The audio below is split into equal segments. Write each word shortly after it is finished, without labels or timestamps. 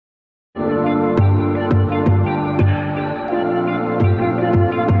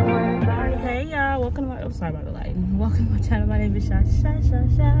Sorry about the light. Welcome to my channel. My name is Shy.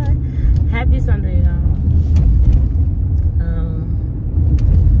 Happy Sunday, y'all.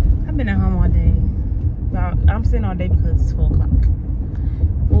 I've been at home all day. Well, I'm sitting all day because it's 4 o'clock.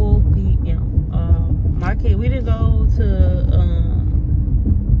 4 p.m. My kid, we didn't go to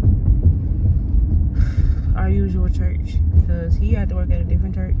our usual church because he had to work at a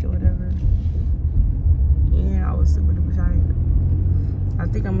different church or whatever. And I was super duper tired. I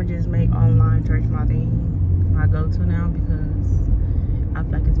think I'm gonna just make online church my thing, my go-to now, because I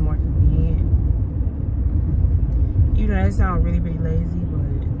feel like it's more convenient. You know, that sounds really lazy,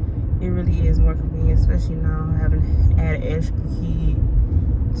 but it really is more convenient, especially now having had an extra kid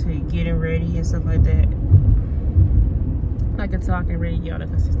to getting ready and stuff like that. I can talk and really get on a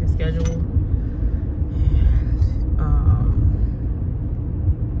consistent schedule.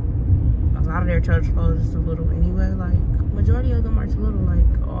 And a lot of their church clothes is too little anyway. Like, majority of them are too little. Like,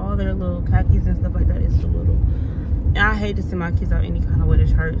 all their little khakis and stuff like that is too little. And I hate to send my kids out any kind of way to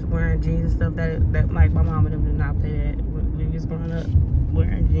church wearing jeans and stuff. That like, my mom and them did not play that when we was growing up,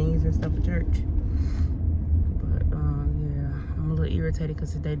 wearing jeans and stuff to church. But yeah, I'm a little irritated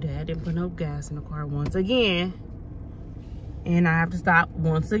because their dad didn't put no gas in the car once again. And I have to stop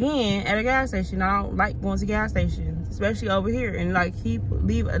once again at a gas station. I don't like going to gas stations, especially over here. And like,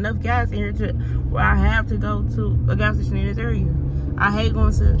 leave enough gas in here to where I have to go to a gas station in this area. I hate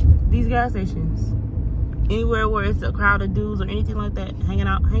going to these gas stations. Anywhere where it's a crowd of dudes or anything like that, hanging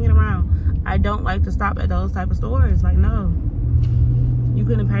around. I don't like to stop at those type of stores. Like, no, you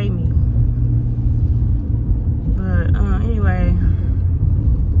couldn't pay me. But anyway,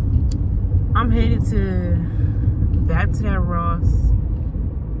 I'm headed back to that Ross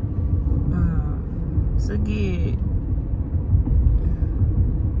to get.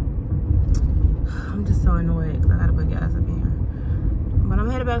 I'm just so annoyed because I gotta put gas up in here. But I'm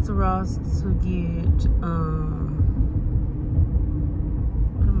headed back to Ross to get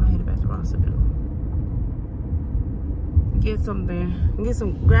what am I headed back to Ross to do?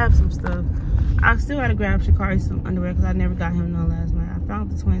 Grab some stuff. I still gotta grab Shakari some underwear because I never got him none last night. I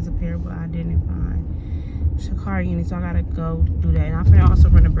found the twins a pair, but I didn't find Shakari any, so I gotta go do that. And I'm finna also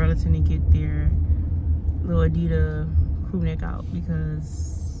run to Burlington and get their little Adidas crew neck out,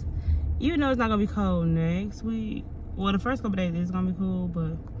 because even though it's not gonna be cold next week, well, the first couple days it's gonna be cool,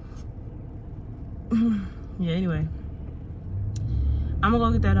 but yeah, anyway, I'm gonna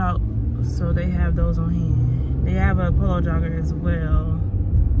go get that out so they have those on hand. They have a polo jogger as well,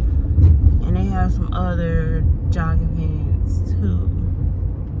 and they have some other jogging pants too,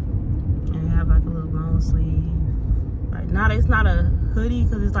 and they have like a little long sleeve. Like, it's not a hoodie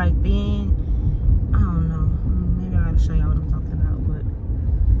because it's like thin. I don't know, maybe I gotta show y'all what I'm talking about, but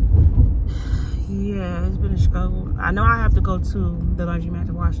yeah, it's been a struggle. I know I have to go to the laundromat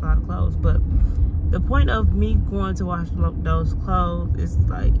to wash a lot of clothes, but the point of me going to wash those clothes is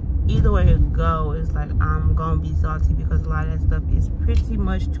like, either way it go, it's like I'm gonna be salty because a lot of that stuff is pretty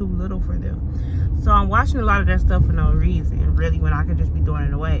much too little for them. So I'm washing a lot of that stuff for no reason, really, when I could just be throwing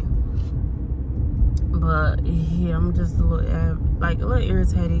it away. But yeah, I'm just a little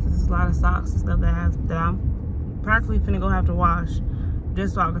irritated because there's a lot of socks and stuff that I'm practically finna go have to wash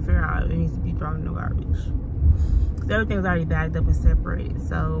just so I can figure out if it needs to be thrown in the garbage. Because everything's already bagged up and separated.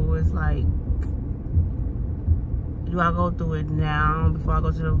 So it's like, do I go through it now before I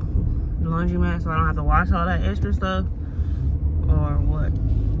go to the laundromat so I don't have to wash all that extra stuff, or what?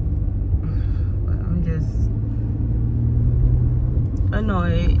 But I'm just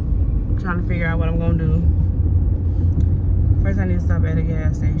annoyed, trying to figure out what I'm gonna do. First, I need to stop at a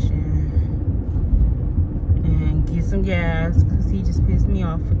gas station and get some gas, because he just pissed me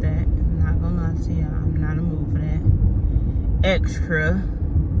off with that. I'm not gonna lie to y'all, I'm not in the mood for that extra-ish.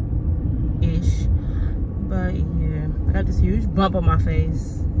 But yeah, I got this huge bump on my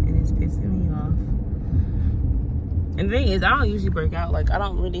face and it's pissing me off. And the thing is, I don't usually break out. Like, I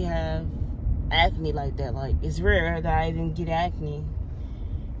don't really have acne like that. Like, it's rare that I even get acne.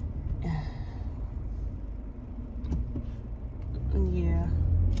 Yeah,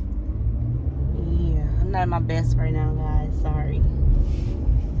 I'm not at my best right now, guys. Sorry.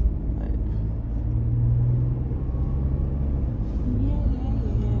 But yeah.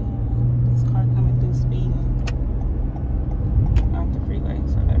 This car coming through speed off the freeway,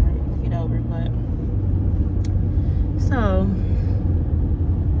 so I better hurry get over. But so,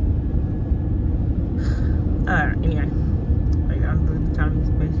 anyway, like, I was trying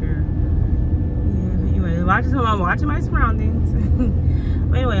to make sure. Anyway, I'm watching my surroundings.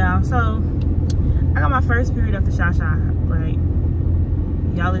 But anyway, y'all, so I got my first period of the Shy, right?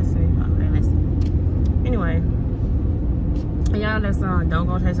 Y'all listening? Okay, listen. Anyway, y'all know that song, Don't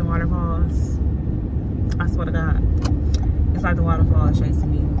Go Chasing Waterfalls. I swear to God. It's like the waterfall is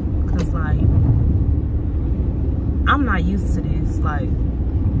chasing me. Cause like, I'm not used to this. Like,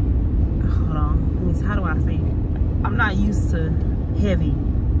 hold on. Let me see, how do I say it? I'm not used to heavy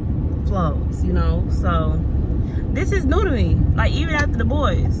flows, you know? So, this is new to me. Like, even after the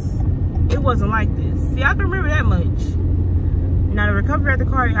boys, it wasn't like this. See, I can remember that much. Now, the recovery at the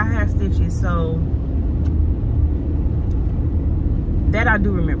car, I had stitches, so that I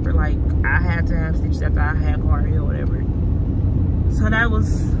do remember. Like, I had to have stitches after I had cardio or whatever. So that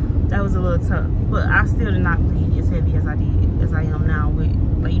was a little tough. But I still did not bleed as heavy as I am now with,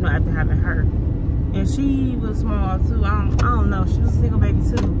 like, you know, after having her. And she was small too. I don't know. She was a single baby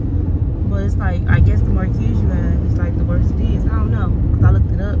too. But it's like, I guess the more kids you have, it's like the worse it is. I don't know. Because I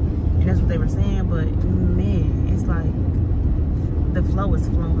looked it up and that's what they were saying. But man, it's like the flow is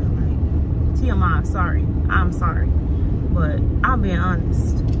flowing. Like, TMI, sorry. I'm sorry. But I'm being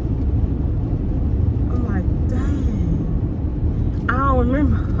honest. I'm like, dang. I don't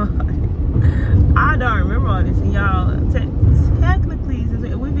remember. I don't remember all this. And y'all, technically,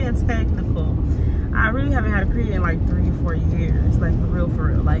 we've been technical. I really haven't had a period in like 3 or 4 years. Like, for real.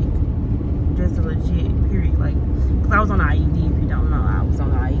 Like, just a legit period. Like, because I was on the IUD, if you don't know. I was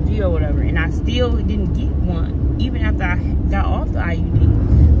on the IUD or whatever. And I still didn't get one, even after I got off the IUD.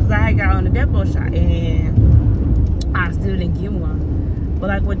 Because I had got on the depot shot. And I still didn't get one. But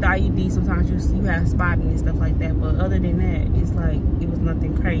like with the IUD, sometimes you have spotting and stuff like that. But other than that, it's like, it was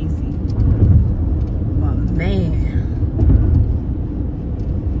nothing crazy. But man,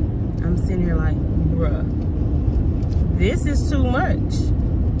 I'm sitting here like, bruh, this is too much.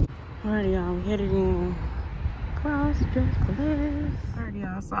 Alrighty, y'all, we headed in. Cross dress class. Alrighty,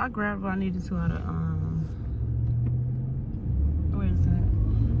 y'all, so I grabbed what I needed to out of, where is that?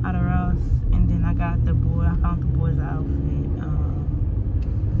 Out of Ross. And then I got I found the boys' outfit.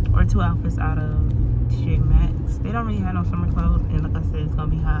 Or 2 outfits out of TJ Maxx. They don't really have no summer clothes, and like I said, it's gonna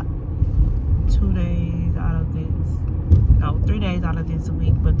be hot. 2 days out of this, no, 3 days out of this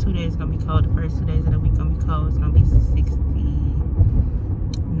week, but 2 days gonna be cold. The first 2 days of the week gonna be cold. It's gonna be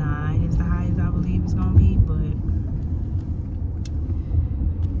 69 is the highest I believe it's gonna be, but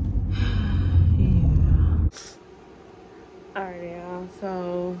yeah. Alright, y'all,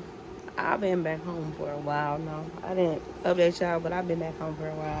 so I've been back home for a while now. I didn't update y'all, but I've been back home for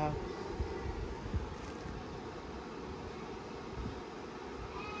a while.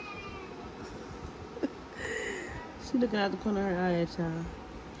 She looking out the corner of her eye at y'all.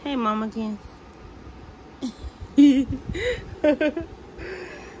 Hey, Mama again.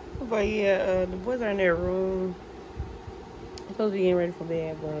 But yeah, the boys are in their room. They're supposed to be getting ready for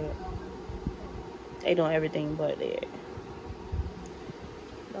bed, but they doing everything but that.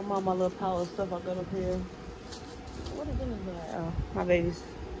 I'm on my little pile of stuff I got up here. What is that? Oh, my babies.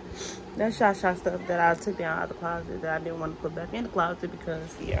 That shot stuff that I took down out of the closet that I didn't want to put back in the closet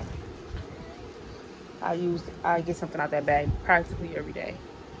because, yeah, I get something out that bag practically every day.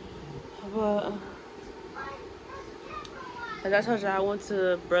 But like I told you, I went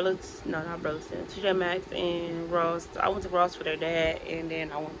to TJ Maxx and Ross. I went to Ross for their dad, and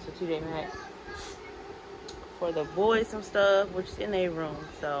then I went to TJ Maxx for the boys some stuff, which is in their room.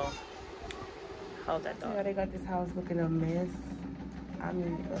 So hold that thought. Yeah, they got this house looking a mess. I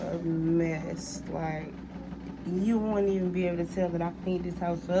mean, a mess. Like, you won't even be able to tell that I cleaned this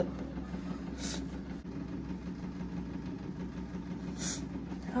house up.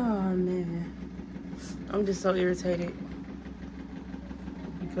 Oh man, I'm just so irritated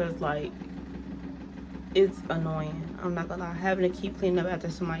because, like, it's annoying. I'm not gonna lie. Having to keep cleaning up after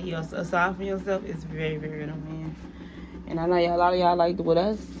somebody else aside from yourself is very, very annoying. And I know a lot of y'all like, well,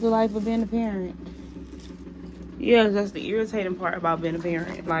 that's the life of being a parent. Yeah, that's the irritating part about being a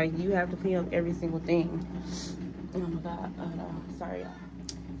parent. Like, you have to clean up every single thing. Oh my God. Sorry, y'all.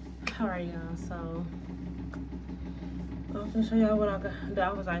 Alright, y'all. So I was gonna show y'all what I got.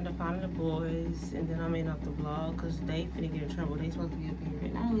 I ended up finding the boys, and then I made up the vlog because they finna get in trouble. They supposed to be up here,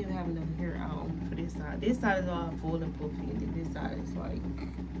 and I don't even have enough hair out for this side. This side is all full and puffy, and then this side is like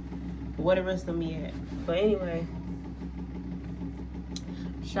where the rest of me at. But anyway,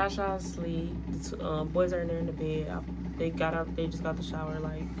 Shasha's asleep. The boys are in there in the bed. They got up. They just got the shower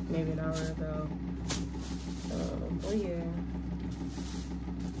like maybe an hour ago. But yeah.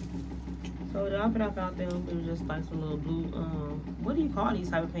 So the outfit I found them, it was just like some little blue, what do you call these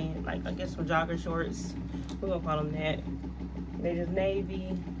type of pants? Like, I guess some jogger shorts. We're gonna call them that. They're just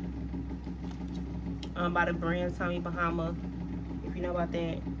navy. By the brand Tommy Bahama. If you know about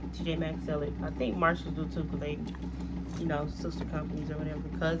that, TJ Maxx sell it. I think Marshalls do too, because they, you know, sister companies or whatever,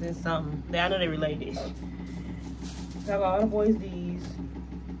 cousins, something. I know they related. So I got all the boys these.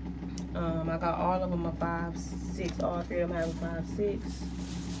 I got all of them a 5'6". All three of them have a 5'6".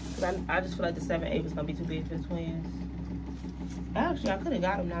 Cause I just feel like the 7'8" was gonna be too big for the twins. Actually, I could have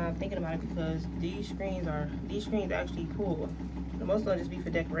got them now I'm thinking about it, because these screens actually cool. Most of them just be for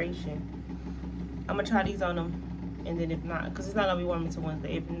decoration. I'm gonna try these on them, and then if not, cause it's not gonna be warm until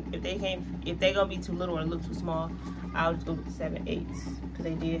Wednesday. If they gonna be too little or look too small, I'll just go with the 7'8", cause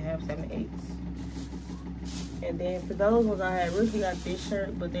they did have 7'8". And then for those ones, I had originally got this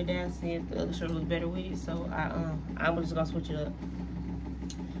shirt, but their dad said the other shirt looked better with it, so I'm just gonna switch it up.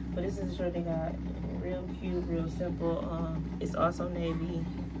 But this is the shirt they got. Real cute, real simple. It's also navy.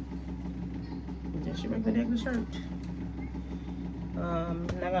 Just your regular shirt.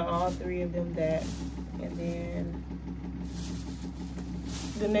 And I got all three of them that. And then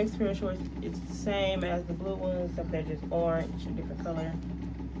the next pair of shorts, it's the same as the blue ones, except they're just orange, a different color.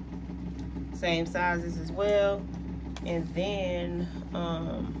 Same sizes as well. And then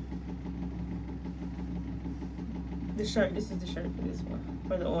the shirt, this is the shirt for this one,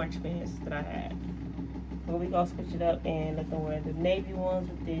 for the orange pants that I had. But we gonna switch it up and look gonna wear the navy ones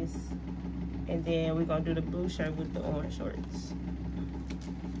with this, and then we're gonna do the blue shirt with the orange shorts.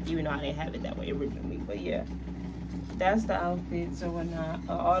 Even though I didn't have it that way originally, but yeah, that's the outfits or whatnot.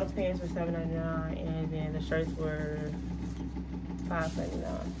 All the pants were $7.99, and then the shirts were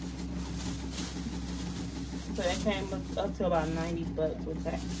 $5.99. So that came up to about 90 bucks with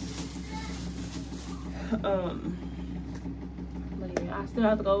tax. But yeah, I still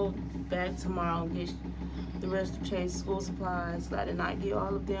have to go back tomorrow and get the rest of Chase school supplies. So I did not get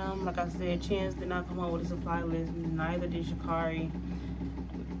all of them. Like I said, Chance did not come home with a supply list. Neither did Shakari.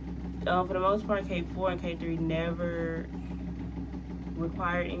 For the most part, K4 and K3 never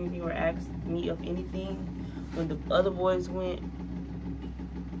required anything or asked me of anything. When the other boys went,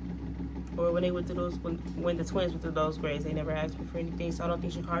 or when they went to those, when the twins went to those grades, they never asked me for anything. So I don't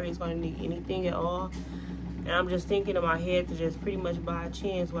think Shakari is going to need anything at all. And I'm just thinking in my head to just pretty much buy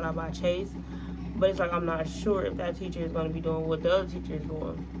Chance when I buy Chase. But it's like I'm not sure if that teacher is going to be doing what the other teacher is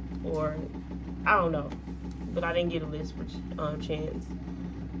doing, or I don't know. But I didn't get a list for Chance,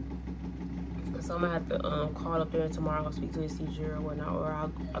 so I'm gonna have to call up there tomorrow and speak to his teacher or whatnot. Or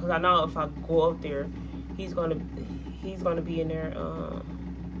because I know if I go up there, he's gonna be in there.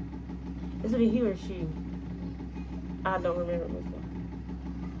 Is it a he or she? I don't remember which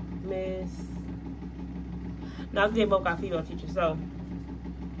one. Miss. No, they both got female teachers, so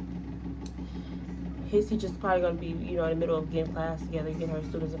his teacher's probably gonna be, you know, in the middle of getting class together, getting her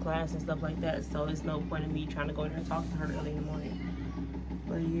students in class and stuff like that. So it's no point in me trying to go in there and talk to her early in the morning.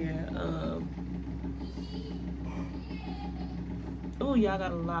 But yeah, oh yeah, I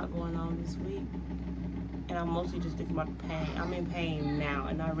got a lot going on this week, and I'm mostly just thinking about the pain. I'm in pain now,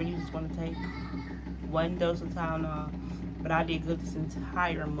 and I really just want to take one dose of Tylenol. But I did good this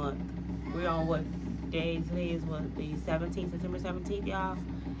entire month. We're on what day? Today is what, the 17th, September 17th, y'all.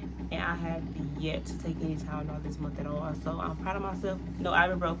 And I have yet to take any Tylenol this month at all. So I'm proud of myself. No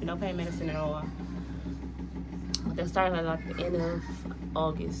ibuprofen, no pain medicine at all. That started at like the end of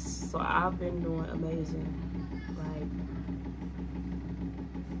August. So I've been doing amazing. Like,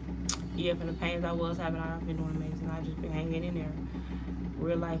 yeah, from the pains I was having, I've been doing amazing. I've just been hanging in there.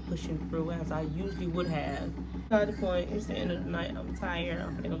 Real life pushing through as I usually would have. At the point, it's the end of the night. I'm tired.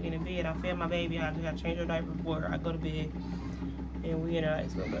 I'm gonna go get in bed. I fed my baby. I just gotta change her diaper before I go to bed. And we in a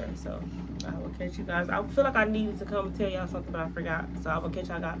nice swimmer. So I will catch you guys. I feel like I needed to come and tell y'all something, but I forgot. So I will catch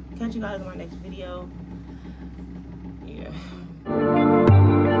you guys in my next video. Yeah.